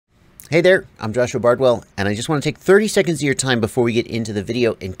Hey there, I'm Joshua Bardwell, and I just want to take 30 seconds of your time before we get into the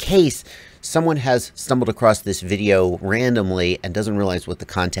video in case someone has stumbled across this video randomly and doesn't realize what the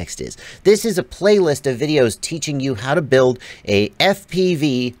context is. This is a playlist of videos teaching you how to build a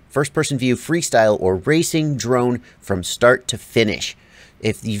FPV, first-person view freestyle or racing drone from start to finish.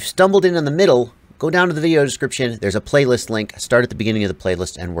 If you've stumbled in the middle, go down to the video description. There's a playlist link. Start at the beginning of the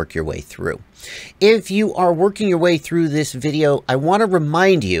playlist and work your way through. If you are working your way through this video, I want to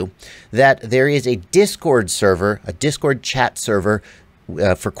remind you that there is a Discord server, a Discord chat server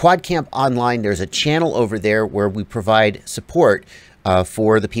for Quad Camp Online. There's a channel over there where we provide support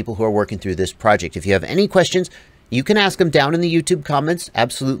for the people who are working through this project. If you have any questions, you can ask them down in the YouTube comments,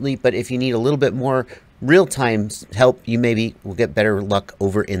 absolutely. But if you need a little bit more real-time help, you maybe will get better luck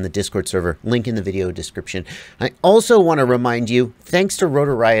over in the Discord server. Link in the video description. I also want to remind you, thanks to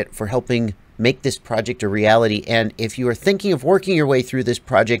Rotor Riot for helping make this project a reality. And if you are thinking of working your way through this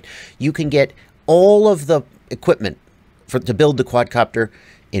project, you can get all of the equipment to build the quadcopter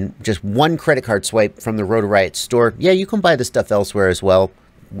in just one credit card swipe from the Rotor Riot store. Yeah, you can buy the stuff elsewhere as well.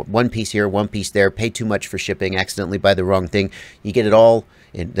 One piece here, one piece there. Pay too much for shipping, accidentally buy the wrong thing. You get it all.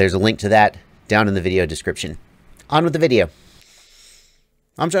 And there's a link to that down in the video description. On with the video.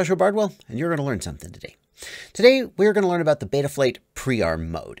 I'm Joshua Bardwell, and you're going to learn something today. Today, we're going to learn about the Betaflight Prearm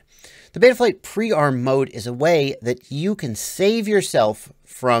Mode. The Betaflight Prearm Mode is a way that you can save yourself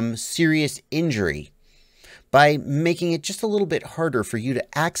from serious injury by making it just a little bit harder for you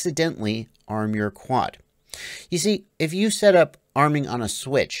to accidentally arm your quad. You see, if you set up arming on a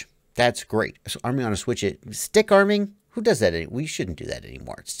switch, that's great. So arming on a switch, stick arming, who does that? We shouldn't do that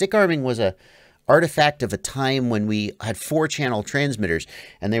anymore. Stick arming was a artifact of a time when we had 4-channel transmitters,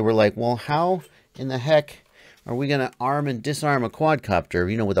 and they were like, well, how in the heck are we going to arm and disarm a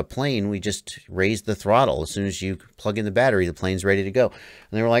quadcopter? You know, with a plane, we just raise the throttle. As soon as you plug in the battery, the plane's ready to go.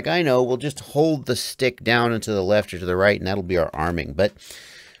 And they were like, I know, we'll just hold the stick down and to the left or to the right, and that'll be our arming. But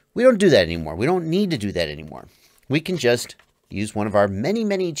we don't do that anymore. We don't need to do that anymore. We can just use one of our many,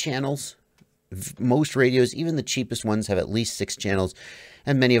 many channels. Most radios, even the cheapest ones, have at least 6 channels,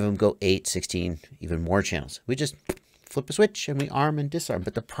 and many of them go 8, 16, even more channels. We just flip a switch and we arm and disarm.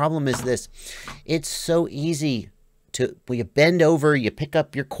 But the problem is this: it's so easy to, when you bend over, you pick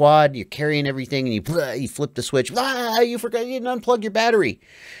up your quad, you're carrying everything, and you flip the switch. You forgot, you didn't unplug your battery.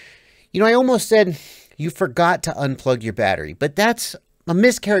 You know, I almost said you forgot to unplug your battery, but that's a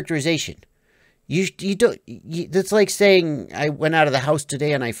mischaracterization. You don't. It's like saying I went out of the house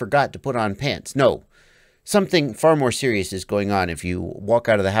today and I forgot to put on pants. No, something far more serious is going on if you walk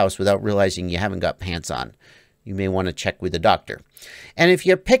out of the house without realizing you haven't got pants on. You may want to check with the doctor. And if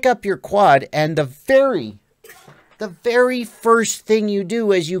you pick up your quad and the very first thing you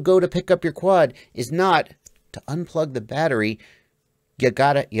do as you go to pick up your quad is not to unplug the battery, you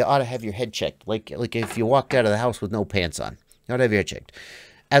ought to have your head checked. Like if you walked out of the house with no pants on, you ought to have your head checked.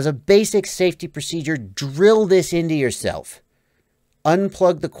 As a basic safety procedure, drill this into yourself.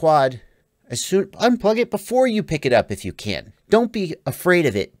 Unplug the quad unplug it before you pick it up if you can. Don't be afraid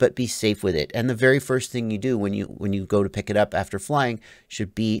of it, but be safe with it. And the very first thing you do when you go to pick it up after flying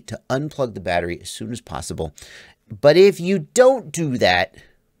should be to unplug the battery as soon as possible. But if you don't do that,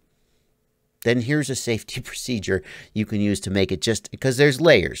 then here's a safety procedure you can use to make it, just because there's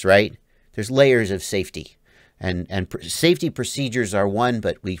layers, right? There's layers of safety. And safety procedures are one,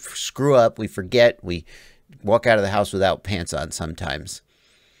 but we screw up, we forget, we walk out of the house without pants on sometimes.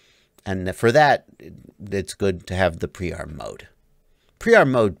 And for that, it's good to have the Prearm Mode.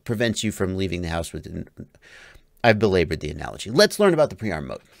 Prearm Mode prevents you from leaving the house with... I've belabored the analogy. Let's learn about the Prearm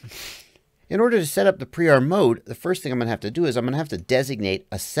Mode. In order to set up the Prearm Mode, the first thing I'm going to have to do is I'm going to have to designate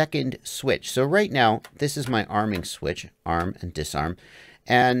a second switch. So right now, this is my arming switch, arm and disarm.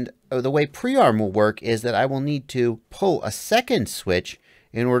 And the way Prearm will work is that I will need to pull a second switch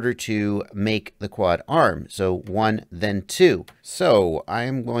in order to make the quad arm. So 1, then 2. So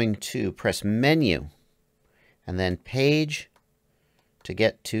I'm going to press menu and then page to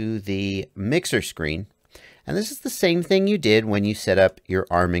get to the mixer screen. And this is the same thing you did when you set up your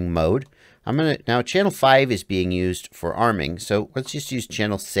arming mode. Now channel 5 is being used for arming. So let's just use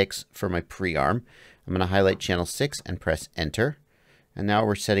channel 6 for my prearm. I'm going to highlight channel 6 and press enter. And now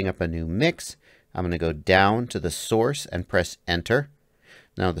we're setting up a new mix. I'm going to go down to the source and press enter.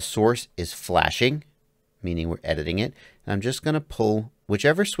 Now the source is flashing, meaning we're editing it. And I'm just going to pull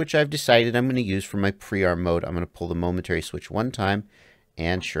whichever switch I've decided I'm going to use for my prearm mode. I'm going to pull the momentary switch one time.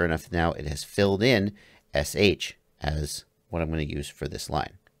 And sure enough, now it has filled in SH as what I'm going to use for this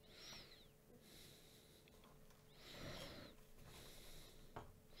line.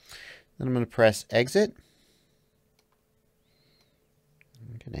 Then I'm going to press exit.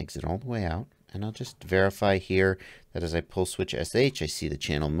 can exit all the way out, and I'll just verify here that as I pull switch SH, I see the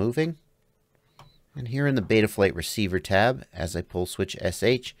channel moving. And here in the Betaflight receiver tab, as I pull switch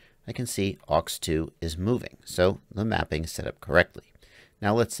SH, I can see aux2 is moving. So the mapping is set up correctly.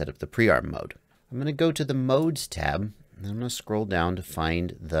 Now let's set up the Prearm mode. I'm going to go to the modes tab, and I'm going to scroll down to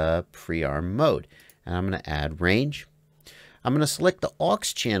find the Prearm mode. And I'm going to add range. I'm going to select the aux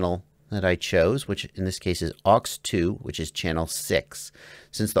channel that I chose, which in this case is aux2, which is channel 6,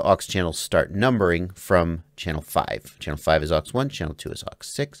 since the aux channels start numbering from channel 5. Channel 5 is aux1, channel 2 is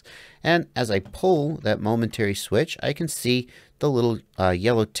aux6. And as I pull that momentary switch, I can see the little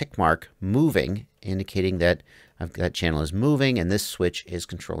yellow tick mark moving, indicating that that channel is moving, and this switch is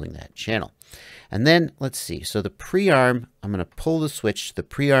controlling that channel. And then, let's see, so the prearm, I'm going to pull the switch to the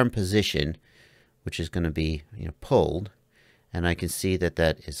prearm position, which is going to be pulled. And I can see that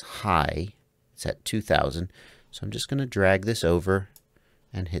that is high. It's at 2000. So I'm just going to drag this over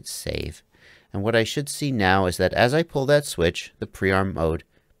and hit save. And what I should see now is that as I pull that switch, the prearm mode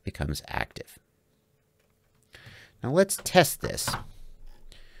becomes active. Now let's test this.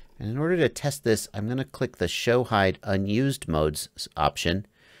 And in order to test this, I'm going to click the Show Hide Unused Modes option.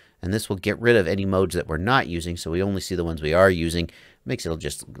 And this will get rid of any modes that we're not using, so we only see the ones we are using. Makes it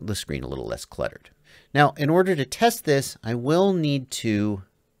just the screen a little less cluttered. Now, in order to test this, I will need to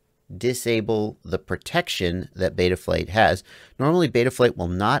disable the protection that Betaflight has. Normally, Betaflight will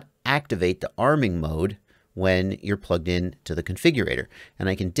not activate the arming mode when you're plugged in to the configurator. And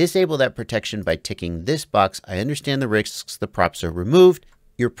I can disable that protection by ticking this box. I understand the risks. The props are removed.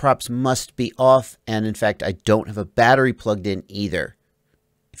 Your props must be off. And in fact, I don't have a battery plugged in either.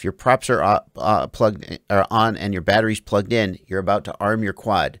 If your props are on and your battery's plugged in, you're about to arm your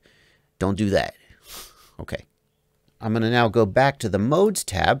quad. Don't do that. Okay. I'm going to now go back to the Modes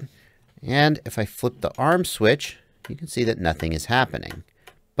tab, and if I flip the arm switch, you can see that nothing is happening.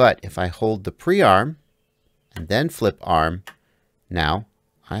 But if I hold the prearm and then flip arm, now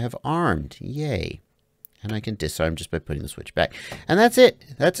I have armed. Yay. And I can disarm just by putting the switch back. And that's it.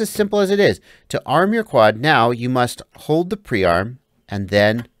 That's as simple as it is. To arm your quad, now you must hold the prearm and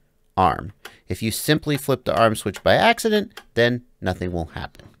then arm. If you simply flip the arm switch by accident, then nothing will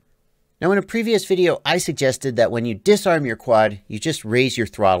happen. Now, in a previous video, I suggested that when you disarm your quad, you just raise your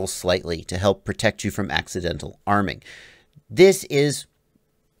throttle slightly to help protect you from accidental arming. Is it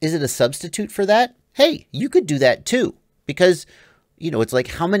a substitute for that? Hey, you could do that too, because, it's like,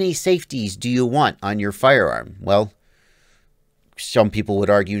 how many safeties do you want on your firearm? Well, some people would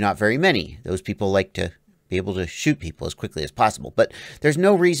argue not very many. Those people like to be able to shoot people as quickly as possible, but there's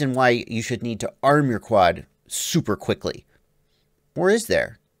no reason why you should need to arm your quad super quickly. Or is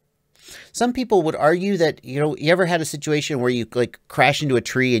there? Some people would argue that, you ever had a situation where you crash into a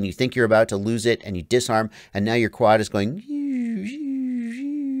tree and you think you're about to lose it and you disarm and now your quad is going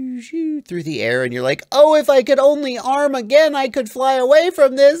through the air and you're like, oh, if I could only arm again, I could fly away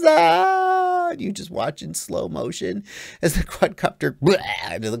from this. Ah! And you just watch in slow motion as the quadcopter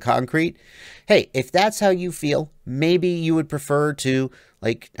into the concrete. Hey, if that's how you feel, maybe you would prefer to,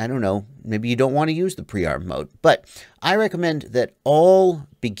 I don't know, maybe you don't want to use the prearm mode. But I recommend that all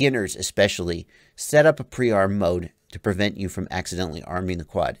beginners especially set up a prearm mode to prevent you from accidentally arming the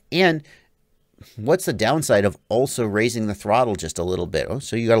quad. And what's the downside of also raising the throttle just a little bit? Oh,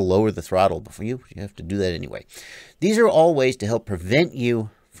 so you got to lower the throttle before you have to do that anyway. These are all ways to help prevent you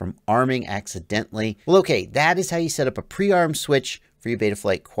from arming accidentally. Well, okay, that is how you set up a prearm switch for your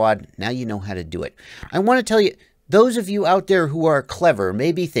Betaflight quad. Now you know how to do it. I want to tell you, those of you out there who are clever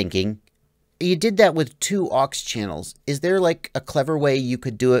may be thinking, you did that with 2 aux channels. Is there a clever way you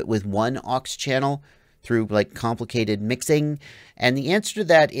could do it with 1 aux channel through complicated mixing? And the answer to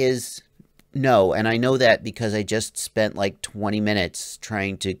that is no. And I know that because I just spent 20 minutes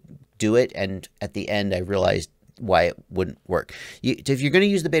trying to do it. And at the end, I realized why it wouldn't work. If you're going to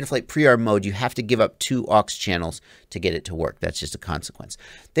use the Betaflight prearm mode, you have to give up 2 aux channels to get it to work. That's just a consequence.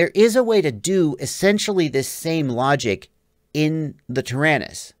 There is a way to do essentially this same logic in the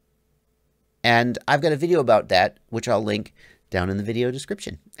Tyrannus. And I've got a video about that, which I'll link down in the video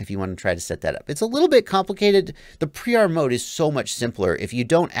description if you want to try to set that up. It's a little bit complicated. The prearm mode is so much simpler. If you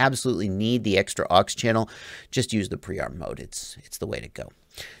don't absolutely need the extra aux channel, just use the prearm mode. It's the way to go.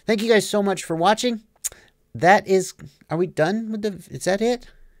 Thank you guys so much for watching. Are we done with is that it?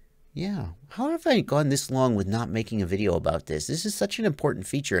 Yeah. How have I gone this long with not making a video about this? This is such an important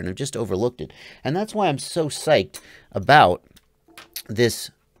feature and I've just overlooked it. And that's why I'm so psyched about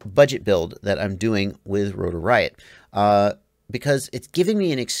this budget build that I'm doing with Rotor Riot. Because it's giving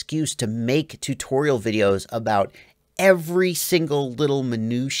me an excuse to make tutorial videos about every single little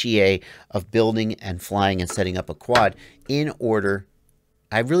minutiae of building and flying and setting up a quad in order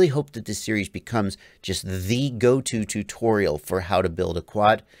I really hope that this series becomes just the go-to tutorial for how to build a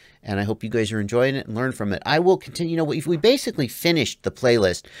quad. And I hope you guys are enjoying it and learn from it. I will continue. You know, we basically finished the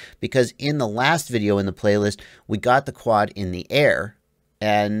playlist because in the last video in the playlist, we got the quad in the air.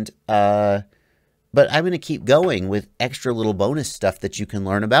 And, but I'm going to keep going with extra little bonus stuff that you can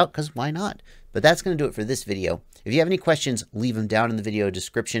learn about, because why not? But that's going to do it for this video. If you have any questions, leave them down in the video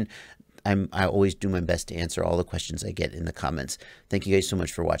description. I always do my best to answer all the questions I get in the comments. Thank you guys so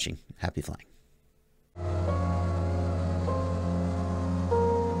much for watching. Happy flying.